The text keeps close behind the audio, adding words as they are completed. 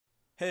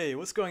Hey,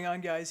 what's going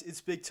on guys? It's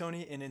Big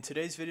Tony, and in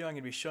today's video I'm going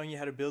to be showing you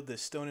how to build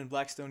this stone and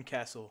blackstone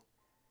castle.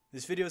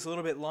 This video is a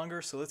little bit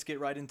longer, so let's get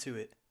right into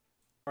it.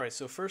 Alright,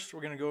 so first we're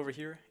going to go over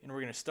here and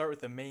we're going to start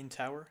with the main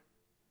tower.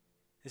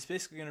 It's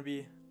basically going to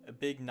be a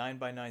big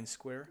 9x9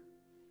 square,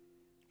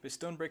 with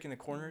stone brick in the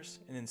corners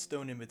and then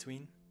stone in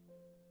between.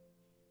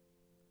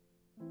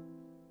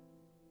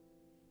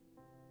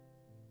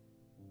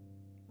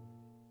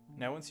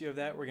 Now once you have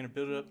that, we're going to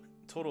build it up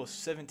a total of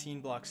 17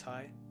 blocks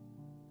high.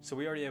 So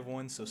we already have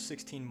one, so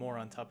 16 more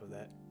on top of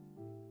that.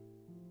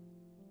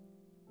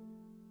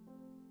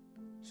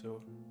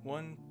 So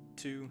 1,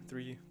 2,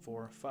 3,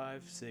 4,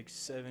 5, 6,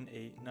 7,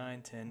 8,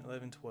 9, 10,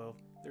 11, 12,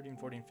 13,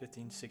 14,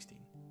 15, 16.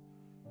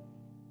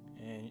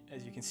 And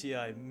as you can see,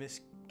 I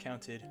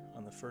miscounted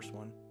on the first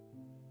one.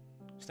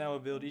 So now we'll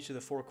build each of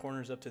the 4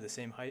 corners up to the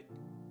same height.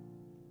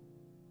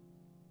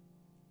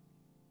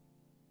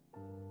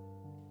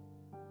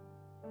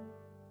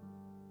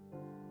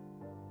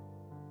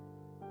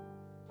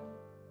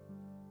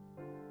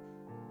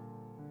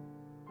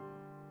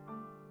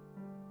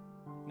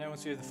 Now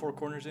once we have the 4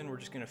 corners in, we're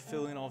just going to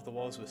fill in all of the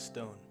walls with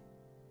stone.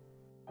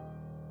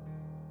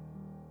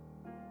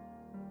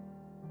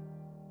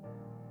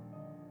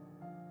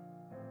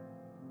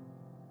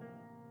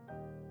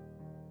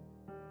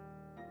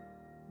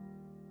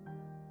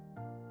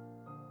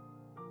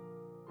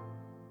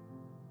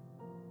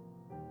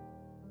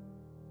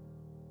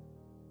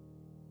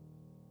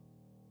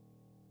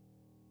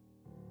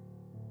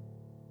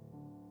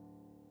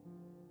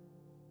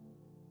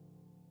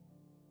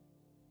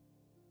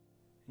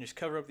 And just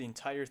cover up the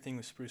entire thing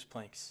with spruce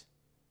planks.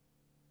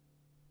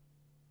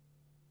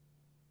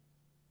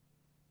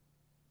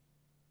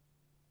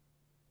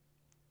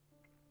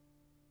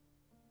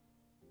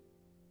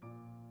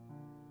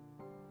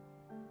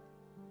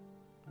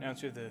 Now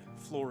once we have the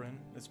floor in,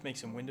 let's make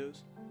some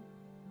windows.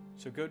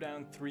 So go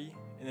down 3,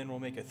 and then we'll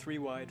make a 3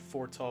 wide,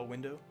 4 tall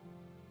window.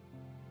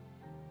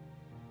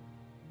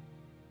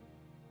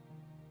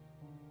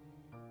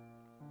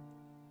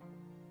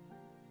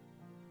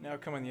 Now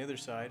come on the other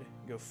side,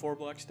 go 4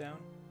 blocks down,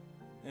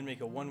 and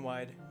make a 1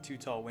 wide, 2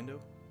 tall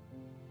window.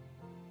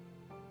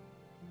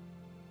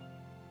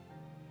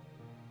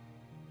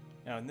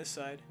 Now on this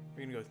side,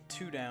 we're going to go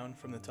 2 down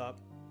from the top,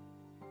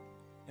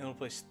 and we'll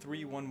place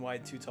 3 1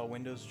 wide, 2 tall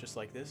windows just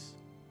like this.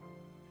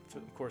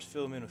 Of course,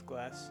 fill them in with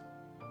glass.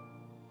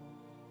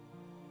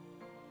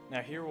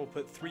 Now here we'll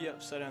put 3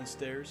 upside down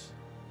stairs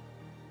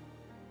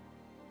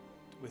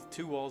with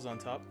 2 walls on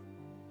top.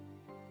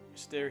 A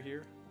stair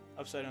here,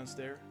 upside down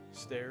stair,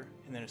 stair,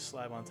 and then a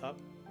slab on top.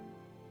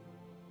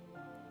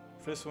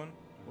 For this one,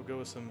 we'll go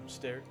with some a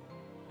stair,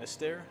 a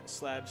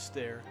slab,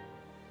 stair,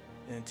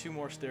 and then 2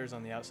 more stairs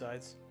on the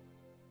outsides,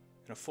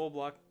 and a full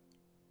block,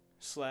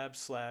 slab,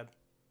 slab,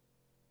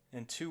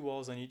 and 2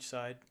 walls on each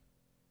side.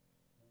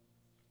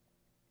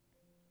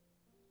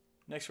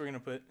 Next we're going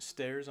to put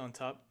stairs on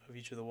top of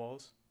each of the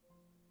walls.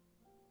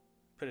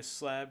 Put a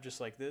slab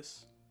just like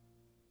this,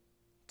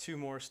 2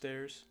 more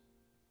stairs,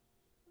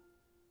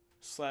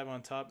 slab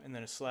on top, and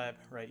then a slab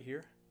right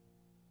here.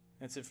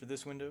 That's it for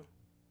this window.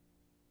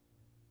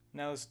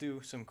 Now let's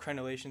do some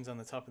crenellations on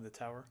the top of the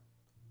tower.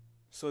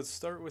 So let's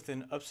start with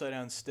an upside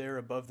down stair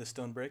above the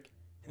stone brick,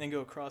 and then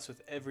go across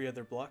with every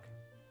other block.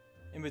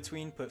 In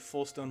between, put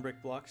full stone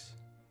brick blocks,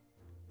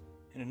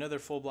 and another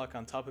full block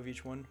on top of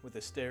each one with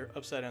a stair,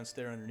 upside down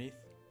stair underneath.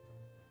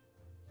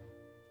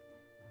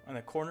 On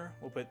the corner,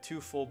 we'll put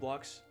 2 full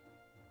blocks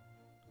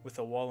with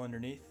a wall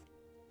underneath,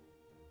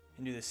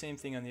 and do the same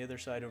thing on the other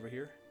side over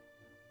here.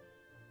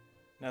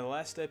 Now the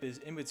last step is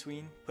in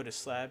between, put a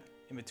slab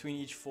in between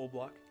each full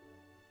block.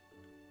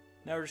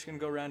 Now we're just going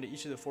to go around to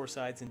each of the 4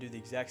 sides and do the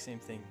exact same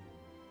thing.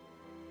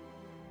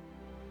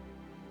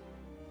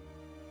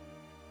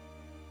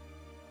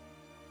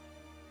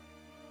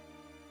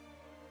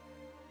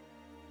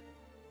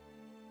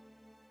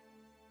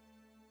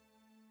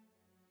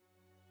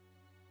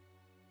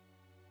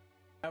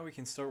 Now we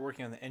can start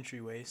working on the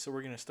entryway, so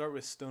we're going to start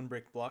with stone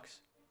brick blocks.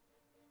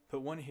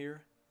 Put 1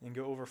 here, then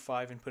go over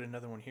 5 and put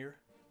another one here.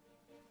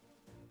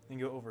 Then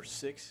go over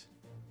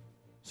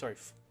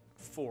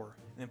 4,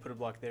 and then put a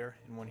block there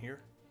and 1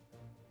 here.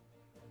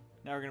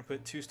 Now we're going to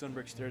put 2 stone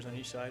brick stairs on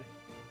each side.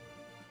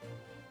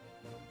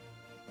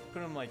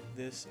 Put them like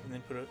this, and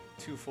then put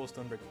 2 full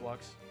stone brick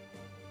blocks.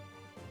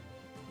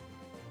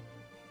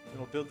 Then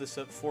we'll build this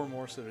up 4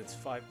 more so that it's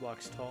 5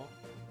 blocks tall.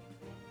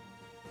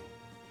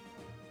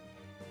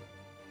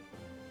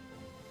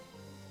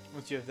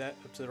 Once you have that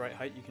up to the right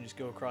height, you can just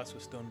go across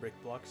with stone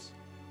brick blocks.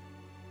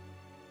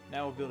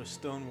 Now we'll build a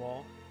stone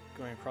wall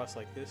going across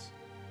like this.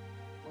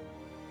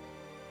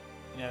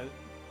 Now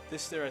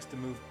this stair has to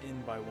move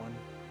in by 1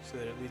 so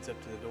that it leads up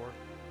to the door.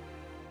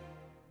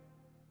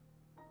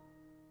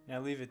 Now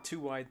leave a 2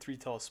 wide, 3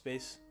 tall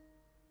space,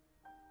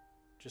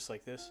 just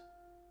like this.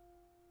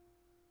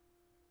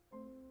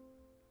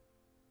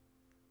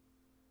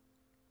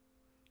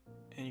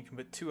 And you can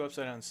put 2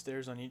 upside down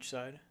stairs on each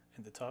side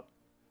at the top.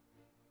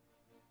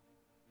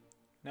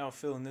 Now I'll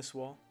fill in this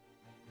wall.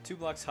 2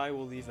 blocks high,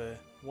 we'll leave a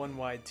 1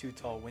 wide, 2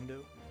 tall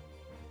window.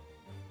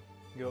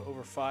 go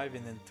over 5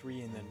 and then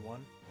 3 and then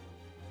 1.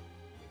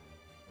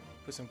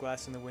 Put some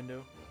glass in the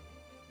window.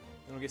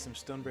 Then we'll get some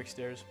stone brick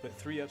stairs, put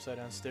 3 upside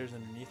down stairs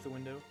underneath the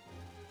window,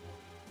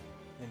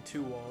 and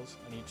 2 walls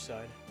on each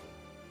side.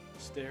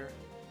 Stair,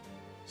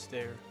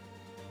 stair,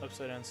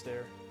 upside down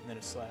stair, and then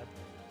a slab.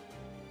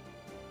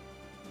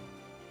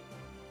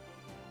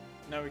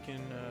 Now we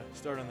can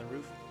start on the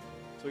roof.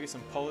 So we get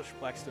some polished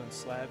blackstone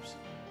slabs,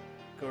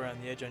 go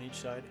around the edge on each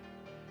side.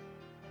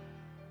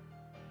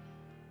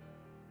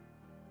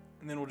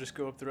 And then we'll just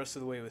go up the rest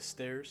of the way with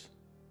stairs.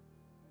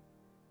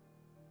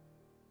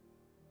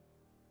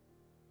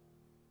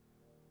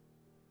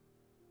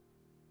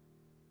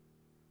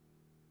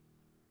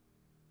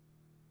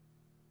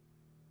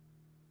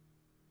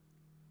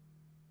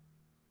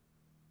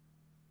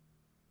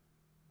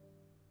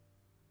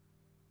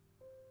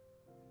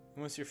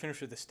 Once you're finished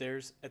with the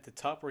stairs, at the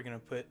top we're going to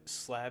put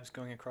slabs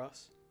going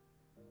across.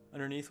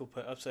 Underneath we'll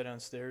put upside down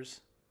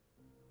stairs.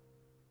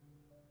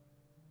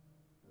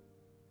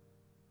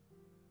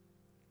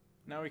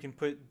 Now we can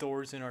put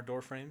doors in our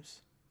door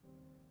frames.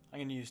 I'm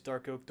going to use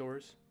dark oak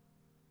doors.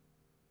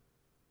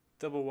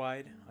 Double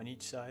wide on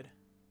each side.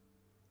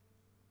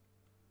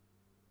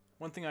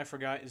 One thing I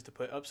forgot is to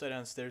put upside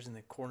down stairs in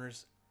the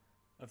corners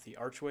of the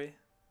archway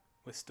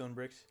with stone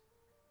bricks.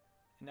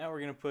 And now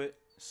we're going to put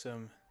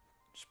some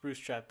spruce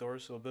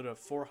trapdoors, so we'll build up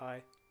 4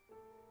 high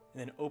and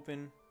then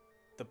open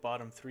the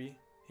bottom 3,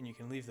 and you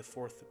can leave the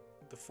fourth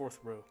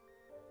row.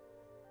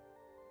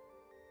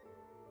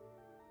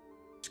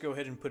 Just go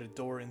ahead and put a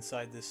door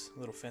inside this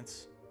little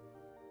fence.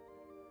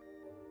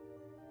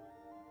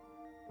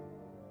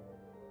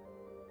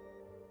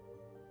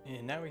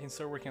 And now we can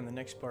start working on the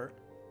next part.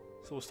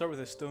 So we'll start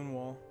with a stone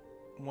wall,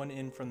 1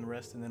 in from the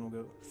rest, and then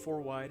we'll go 4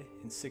 wide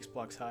and 6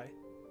 blocks high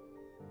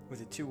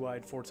with a 2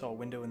 wide 4 tall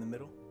window in the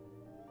middle.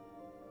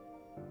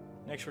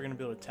 Next we're going to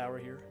build a tower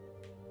here.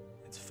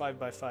 It's 5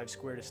 by 5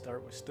 square to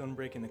start with stone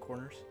brick in the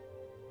corners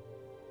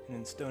and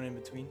then stone in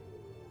between.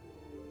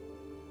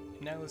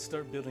 And now let's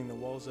start building the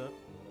walls up.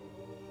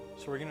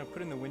 So we're going to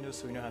put in the windows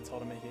so we know how tall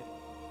to make it.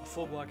 A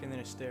full block and then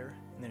a stair,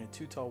 and then a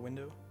 2 tall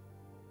window,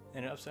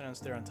 and an upside down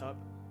stair on top,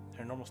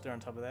 and a normal stair on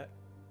top of that,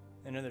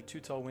 and another 2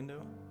 tall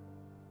window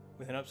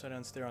with an upside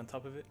down stair on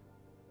top of it.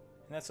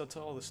 And that's how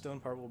tall the stone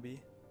part will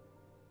be.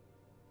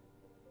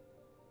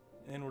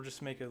 And then we'll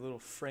just make a little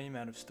frame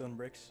out of stone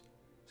bricks.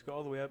 Let's go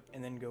all the way up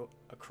and then go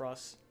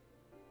across.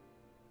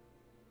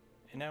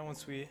 And now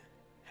once we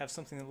have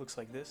something that looks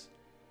like this,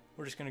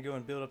 we're just going to go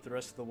and build up the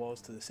rest of the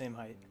walls to the same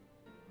height.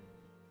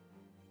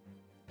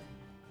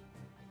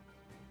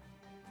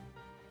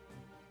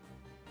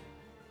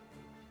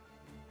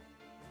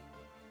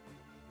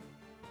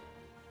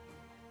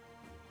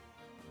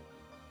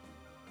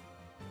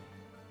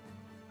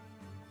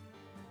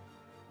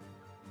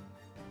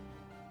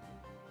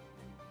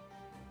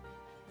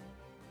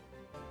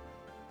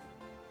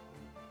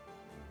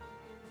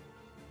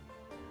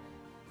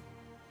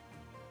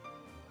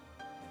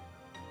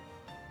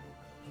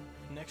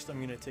 Next I'm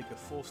going to take a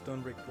full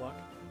stone brick block,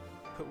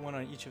 put 1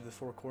 on each of the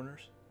 4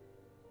 corners.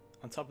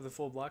 On top of the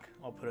full block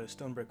I'll put a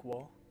stone brick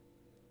wall,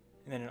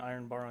 and then an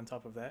iron bar on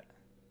top of that.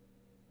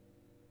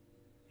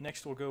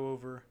 Next we'll go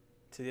over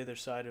to the other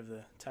side of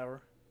the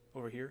tower,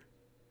 over here,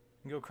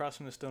 and go across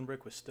from the stone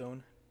brick with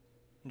stone,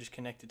 and just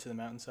connect it to the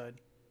mountainside.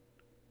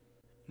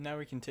 Now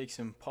we can take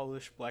some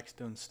polished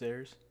blackstone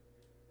stairs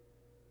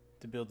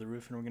to build the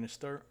roof, and we're going to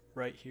start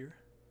right here.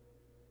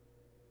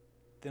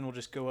 Then we'll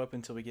just go up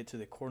until we get to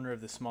the corner of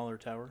the smaller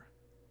tower.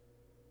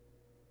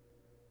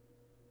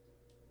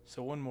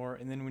 So 1 more,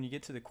 and then when you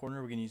get to the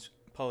corner we're going to use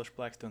polished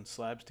blackstone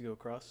slabs to go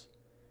across.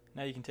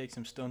 Now you can take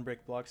some stone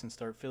brick blocks and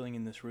start filling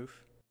in this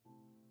roof.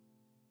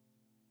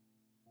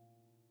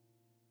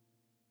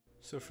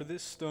 So for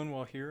this stone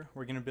wall here,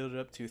 we're going to build it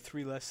up to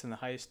 3 less than the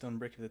highest stone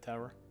brick of the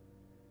tower.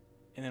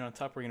 And then on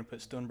top we're going to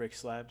put stone brick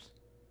slabs,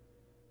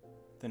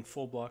 then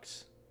full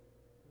blocks,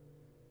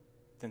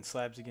 then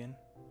slabs again.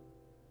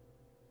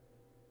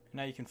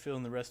 Now you can fill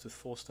in the rest with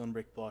full stone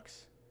brick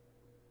blocks.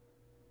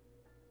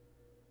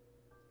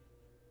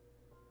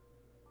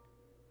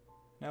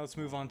 Now let's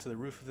move on to the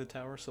roof of the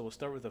tower. So we'll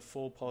start with a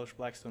full polished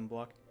blackstone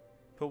block,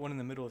 put 1 in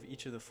the middle of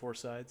each of the 4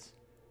 sides,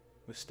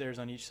 with stairs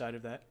on each side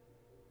of that.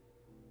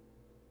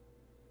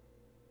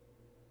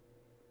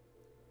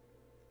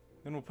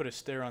 Then we'll put a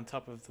stair on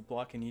top of the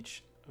block in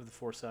each of the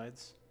 4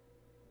 sides.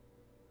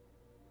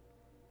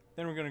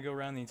 Then we're going to go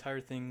around the entire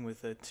thing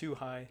with a 2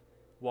 high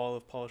wall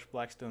of polished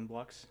blackstone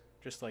blocks,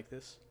 just like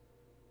this.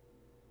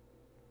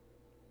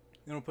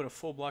 Then we'll put a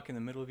full block in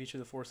the middle of each of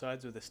the 4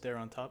 sides with a stair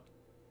on top.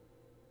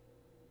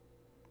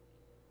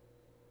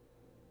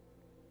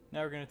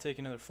 Now we're going to take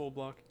another full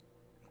block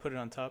and put it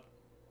on top,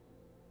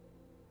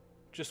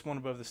 just 1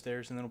 above the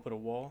stairs, and then we'll put a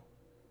wall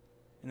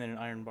and then an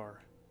iron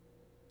bar.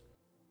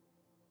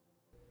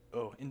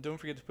 Oh, and don't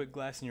forget to put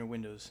glass in your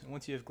windows. And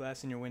once you have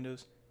glass in your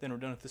windows, then we're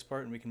done with this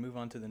part and we can move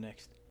on to the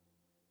next.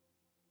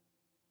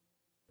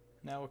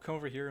 Now we'll come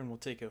over here and we'll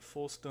take a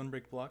full stone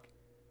brick block,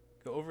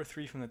 go over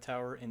 3 from the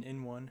tower and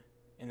in 1,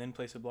 and then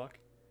place a block,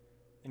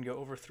 then go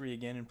over 3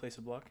 again and place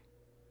a block.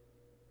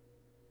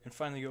 and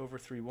finally go over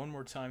 3 one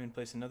more time and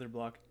place another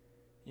block.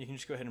 You can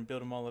just go ahead and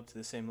build them all up to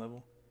the same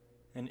level.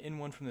 And in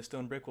one from the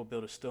stone brick, we'll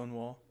build a stone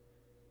wall,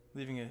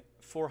 leaving a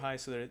 4 high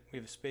so that we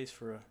have a space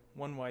for a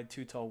 1 wide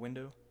 2 tall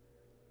window.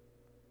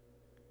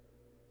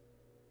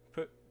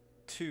 Put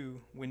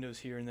 2 windows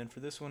here, and then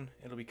for this one,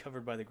 it'll be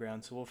covered by the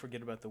ground, so we'll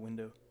forget about the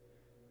window.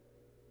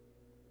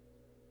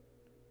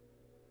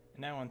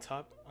 And now on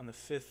top, on the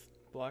 5th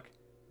block,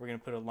 we're going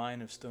to put a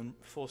line of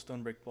full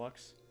stone brick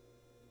blocks.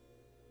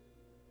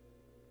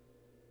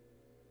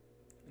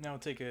 Now we'll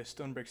take a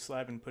stone brick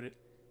slab and put it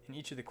in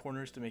each of the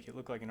corners to make it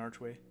look like an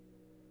archway.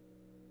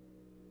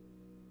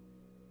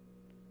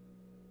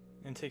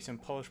 And take some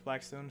polished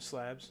blackstone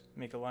slabs,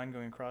 make a line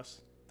going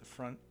across the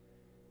front.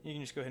 You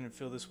can just go ahead and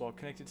fill this wall,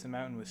 connect it to the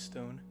mountain with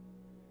stone,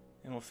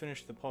 and we'll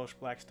finish the polished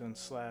blackstone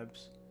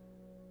slabs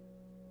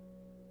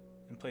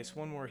and place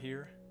one more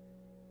here,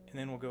 and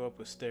then we'll go up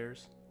with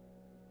stairs.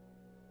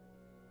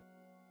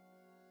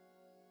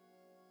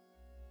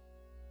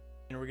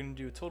 And we're going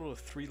to do a total of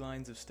 3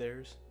 lines of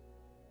stairs.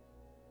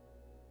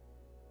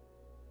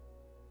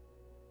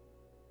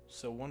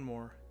 So 1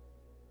 more.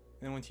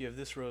 And then once you have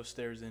this row of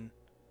stairs in,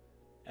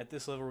 at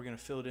this level we're going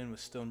to fill it in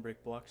with stone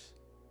brick blocks.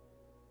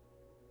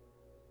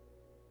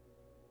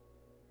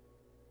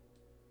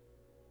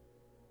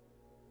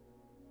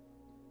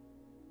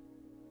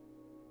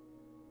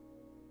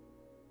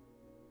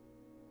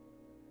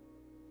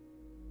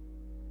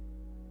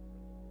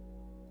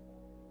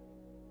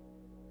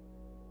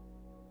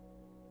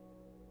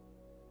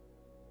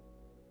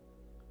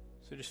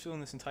 So just fill in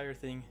this entire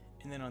thing,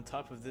 and then on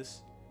top of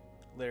this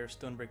layer of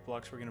stone brick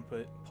blocks we're going to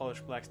put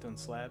polished blackstone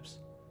slabs,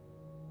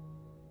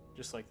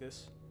 just like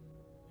this.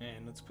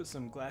 And let's put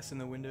some glass in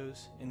the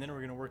windows, and then we're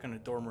going to work on a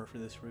dormer for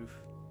this roof.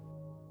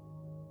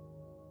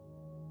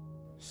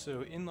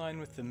 So in line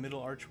with the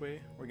middle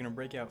archway, we're going to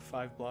break out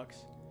 5 blocks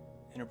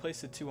and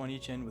replace the 2 on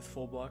each end with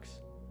full blocks.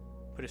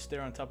 Put a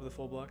stair on top of the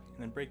full block,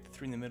 and then break the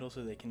 3 in the middle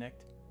so they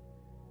connect.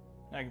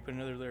 Now I can put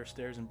another layer of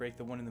stairs and break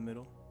the 1 in the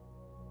middle.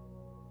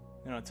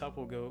 Then on top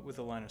we'll go with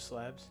a line of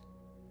slabs,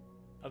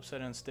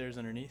 upside down stairs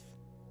underneath.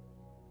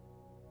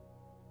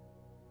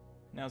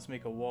 Now let's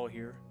make a wall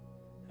here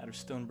out of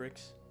stone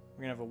bricks.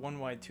 We're going to have a 1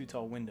 wide 2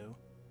 tall window.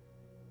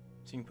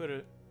 So you can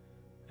put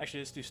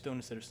actually let's do stone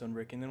instead of stone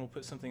brick, and then we'll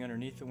put something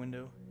underneath the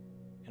window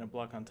and a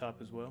block on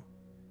top as well.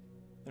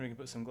 Then we can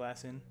put some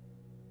glass in.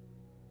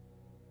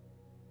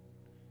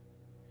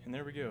 And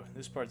there we go,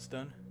 this part's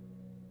done.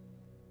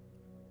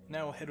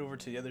 Now we'll head over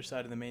to the other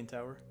side of the main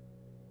tower,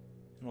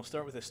 and we'll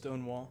start with a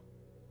stone wall,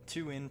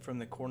 2 in from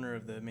the corner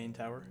of the main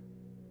tower.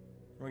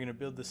 We're going to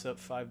build this up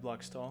 5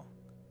 blocks tall.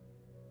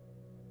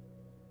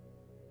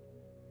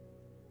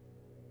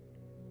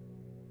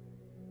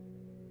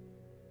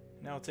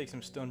 Now I'll take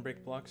some stone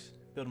brick blocks,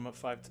 build them up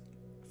 5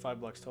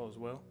 blocks tall as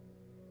well.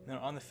 Now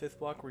on the 5th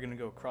block we're going to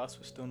go across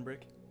with stone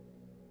brick.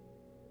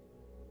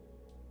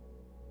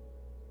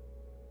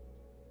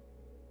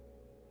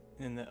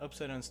 And then the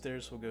upside down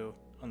stairs will go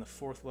on the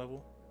 4th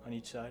level on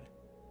each side.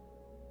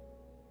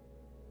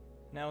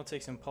 Now we'll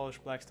take some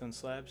polished blackstone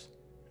slabs,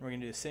 and we're going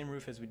to do the same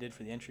roof as we did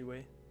for the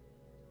entryway.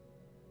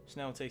 So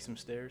now we'll take some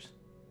stairs.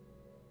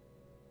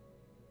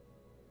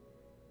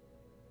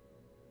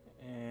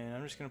 And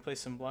I'm just going to place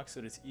some blocks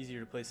so that it's easier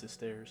to place the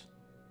stairs.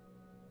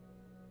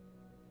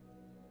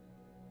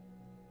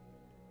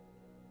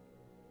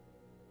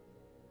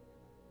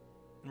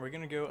 And we're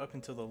going to go up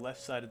until the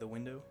left side of the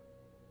window.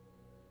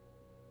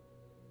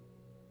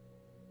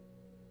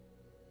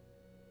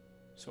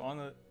 So on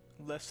the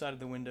left side of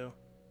the window,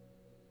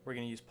 we're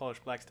going to use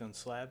polished blackstone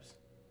slabs.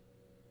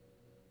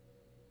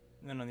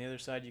 And then on the other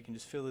side, you can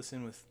just fill this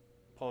in with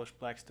polished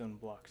blackstone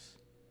blocks.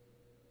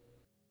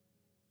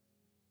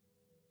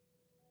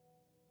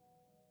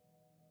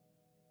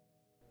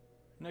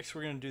 Next,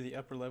 we're going to do the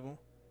upper level.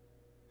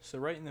 So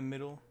right in the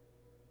middle,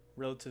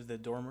 relative to the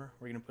dormer,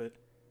 we're going to put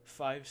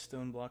 5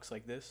 stone blocks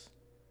like this,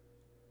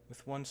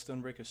 with 1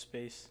 stone brick of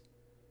space.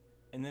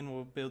 And then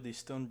we'll build these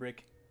stone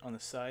brick on the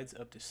sides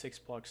up to 6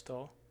 blocks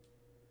tall.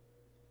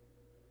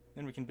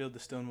 Then we can build the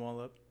stone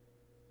wall up.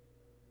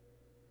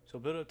 So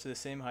build up to the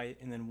same height,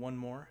 and then 1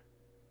 more,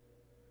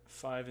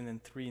 5 and then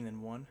 3 and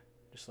then 1,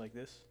 just like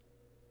this.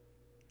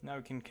 Now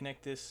we can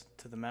connect this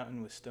to the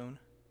mountain with stone.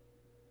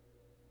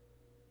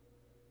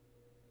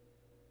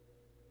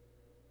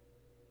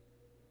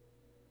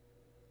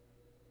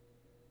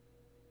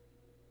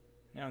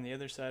 Now on the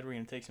other side we're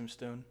going to take some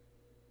stone,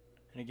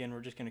 and again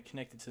we're just going to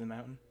connect it to the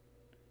mountain,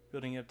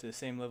 building it up to the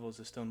same level as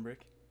the stone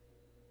brick.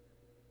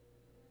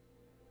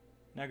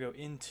 Now go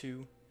into,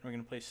 and we're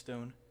going to place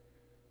stone.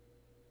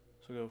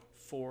 So we'll go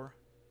 4,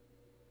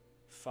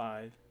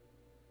 5,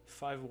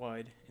 5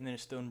 wide, and then a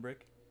stone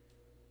brick,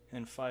 and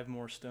then 5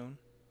 more stone.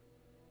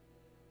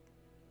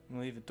 And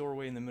we'll leave a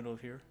doorway in the middle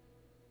of here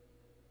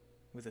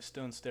with a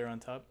stone stair on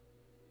top.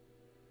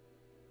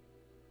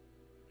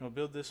 And we'll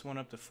build this one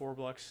up to 4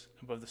 blocks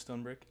above the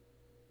stone brick.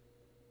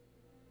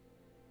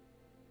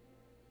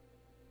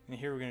 And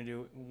here we're going to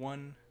do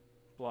 1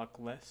 block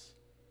less.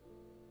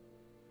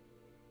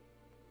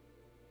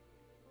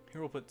 Here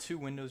we'll put 2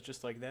 windows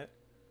just like that.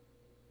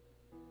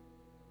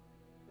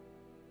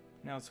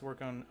 Now let's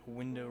work on a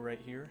window right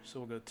here. So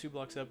we'll go 2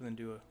 blocks up and then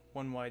do a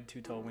 1 wide,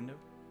 2 tall window.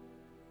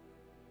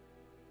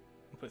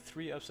 We'll put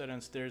 3 upside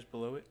down stairs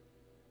below it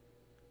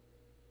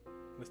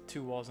with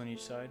 2 walls on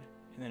each side,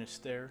 and then a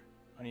stair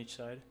on each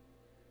side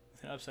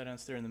with an upside down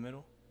stair in the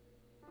middle.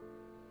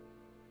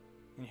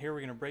 And here we're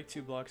going to break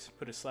 2 blocks,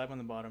 put a slab on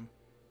the bottom,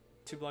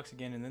 2 blocks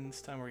again, and then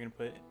this time we're going to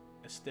put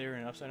a stair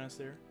and an upside down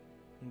stair.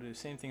 And do the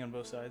same thing on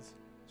both sides,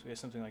 so we have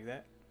something like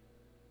that.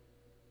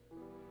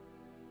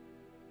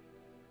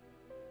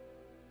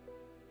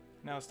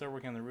 Now let's start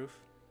working on the roof.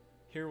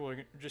 Here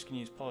we're just going to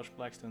use polished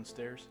blackstone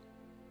stairs.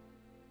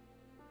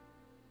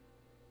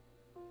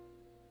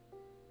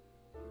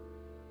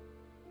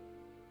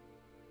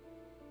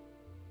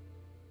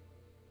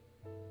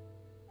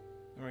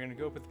 And we're going to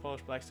go up with the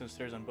polished blackstone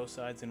stairs on both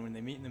sides, and when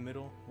they meet in the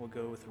middle, we'll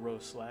go with a row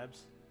of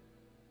slabs.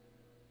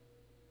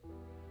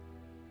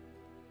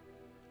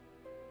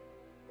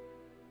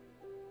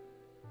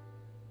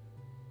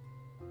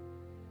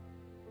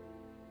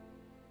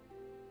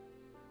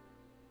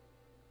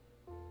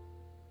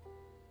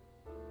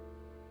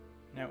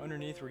 Now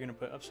underneath we're going to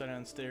put upside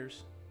down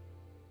stairs.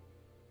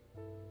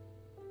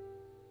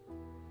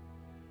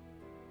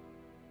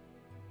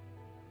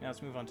 Now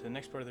let's move on to the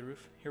next part of the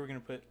roof. Here we're going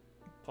to put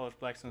polished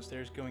blackstone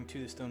stairs going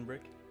to the stone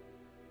brick.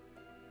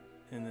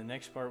 And the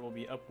next part will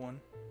be up 1.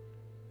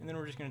 And then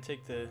we're just going to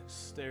take the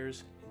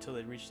stairs until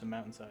they reach the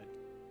mountainside.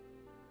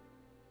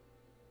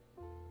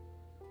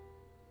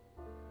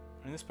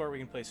 And in this part we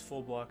can place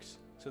full blocks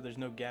so there's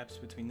no gaps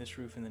between this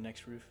roof and the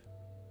next roof.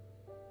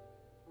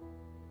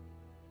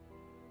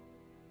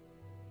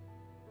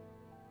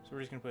 So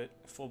we're just going to put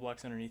full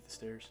blocks underneath the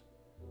stairs.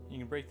 You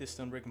can break this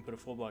stone brick and put a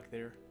full block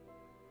there.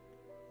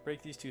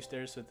 Break these 2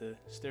 stairs so that the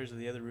stairs of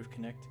the other roof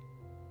connect.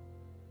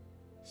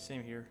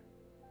 Same here.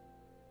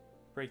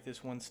 Break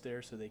this 1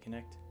 stair so they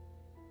connect.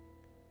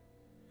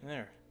 And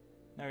there.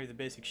 Now we have the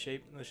basic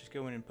shape. Let's just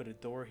go in and put a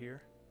door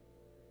here.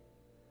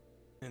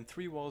 And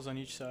 3 walls on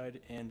each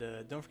side, and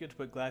don't forget to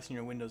put glass in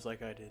your windows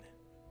like I did.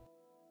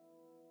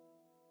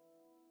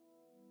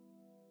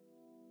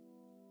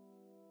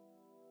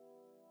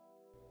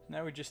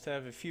 Now we just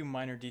have a few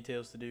minor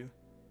details to do.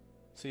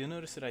 So you'll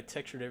notice that I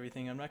textured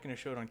everything. I'm not going to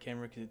show it on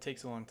camera because it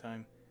takes a long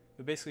time.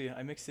 But basically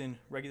I mixed in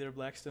regular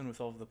blackstone with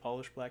all of the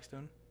polished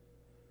blackstone.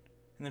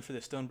 And then for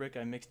the stone brick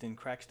I mixed in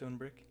cracked stone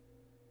brick.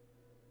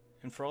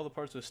 And for all the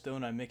parts of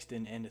stone I mixed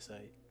in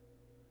andesite.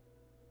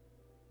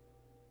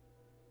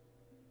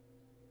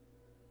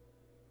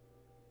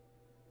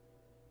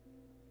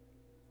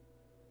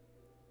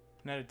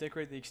 Now to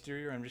decorate the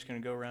exterior I'm just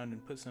going to go around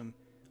and put some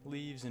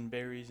leaves and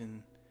berries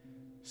and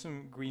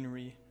some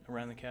greenery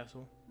around the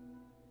castle.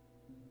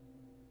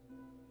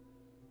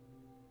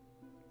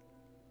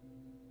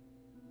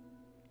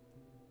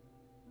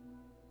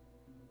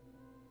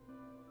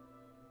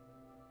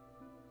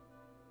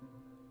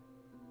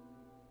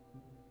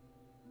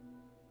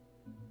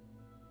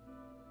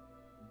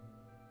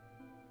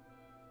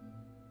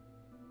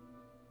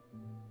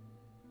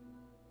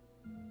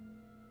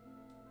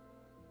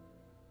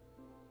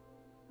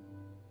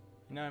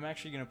 Now I'm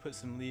actually going to put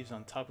some leaves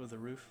on top of the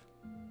roof.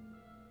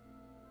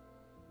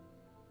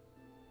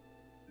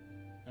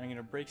 I'm going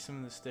to break some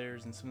of the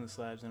stairs and some of the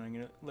slabs, and I'm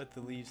going to let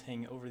the leaves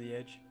hang over the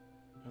edge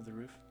of the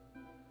roof.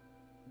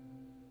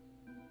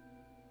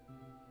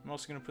 I'm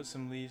also going to put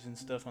some leaves and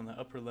stuff on the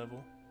upper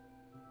level.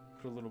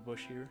 Put a little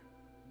bush here.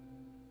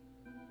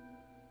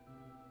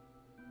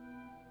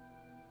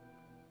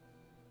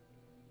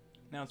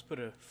 Now let's put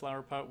a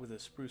flower pot with a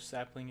spruce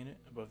sapling in it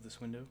above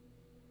this window.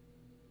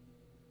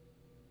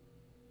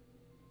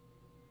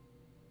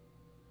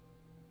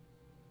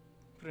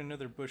 Put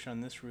another bush on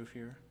this roof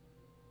here.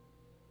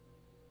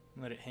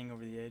 And let it hang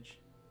over the edge.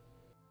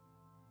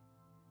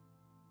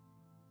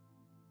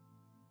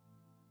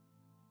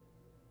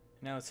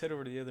 Now let's head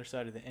over to the other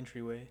side of the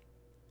entryway.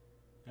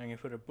 I'm going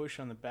to put a bush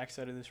on the back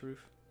side of this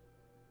roof.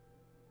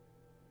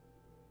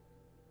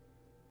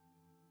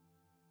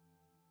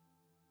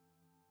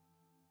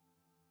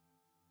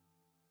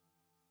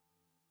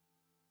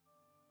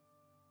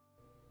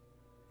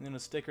 And then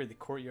let's decorate the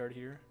courtyard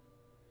here.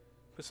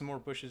 Put some more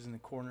bushes in the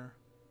corner.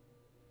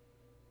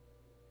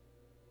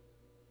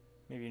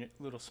 Maybe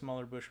a little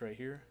smaller bush right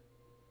here.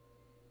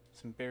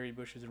 Some berry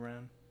bushes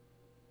around.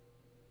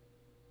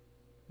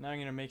 Now I'm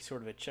going to make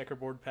sort of a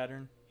checkerboard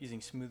pattern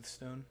using smooth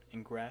stone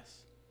and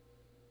grass.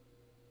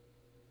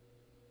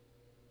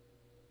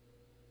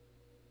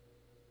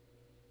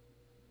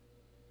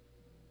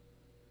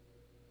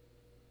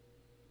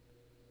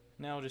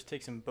 Now I'll just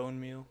take some bone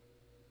meal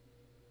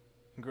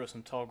and grow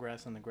some tall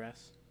grass on the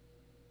grass.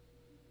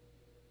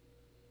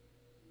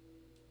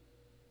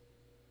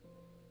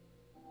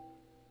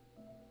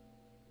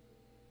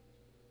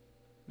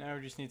 Now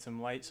we just need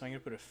some light, so I'm going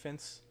to put a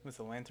fence with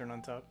a lantern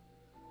on top.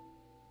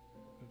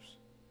 Oops.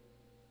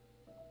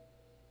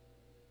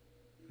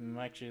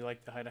 I actually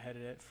like the height I had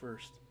it at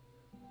first.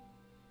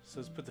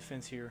 So let's put the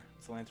fence here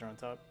with the lantern on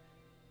top.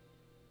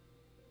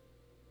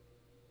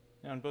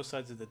 Now on both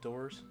sides of the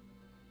doors,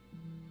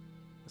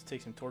 let's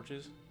take some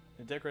torches.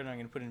 The decorator I'm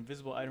going to put an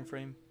invisible item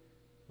frame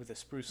with a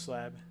spruce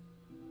slab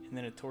and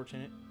then a torch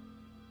in it.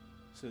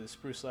 So the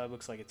spruce slab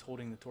looks like it's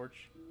holding the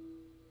torch.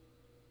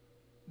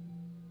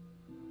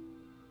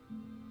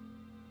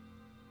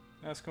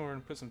 Now let's go over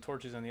and put some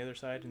torches on the other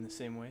side in the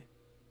same way.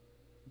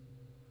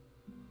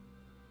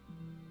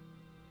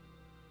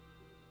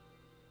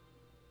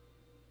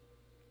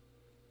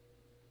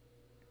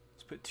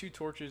 Let's put 2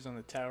 torches on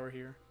the tower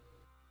here.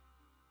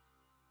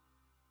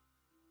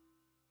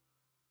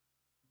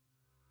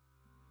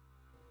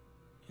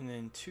 And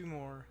then 2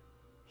 more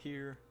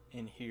here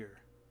and here.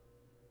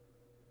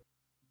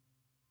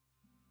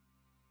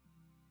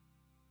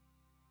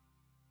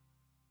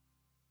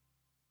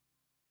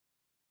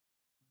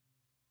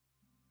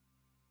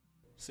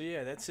 So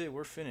yeah, that's it,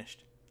 we're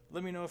finished.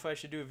 Let me know if I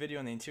should do a video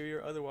on the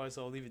interior, otherwise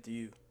I'll leave it to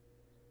you.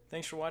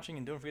 Thanks for watching,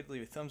 and don't forget to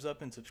leave a thumbs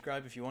up and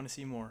subscribe if you want to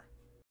see more.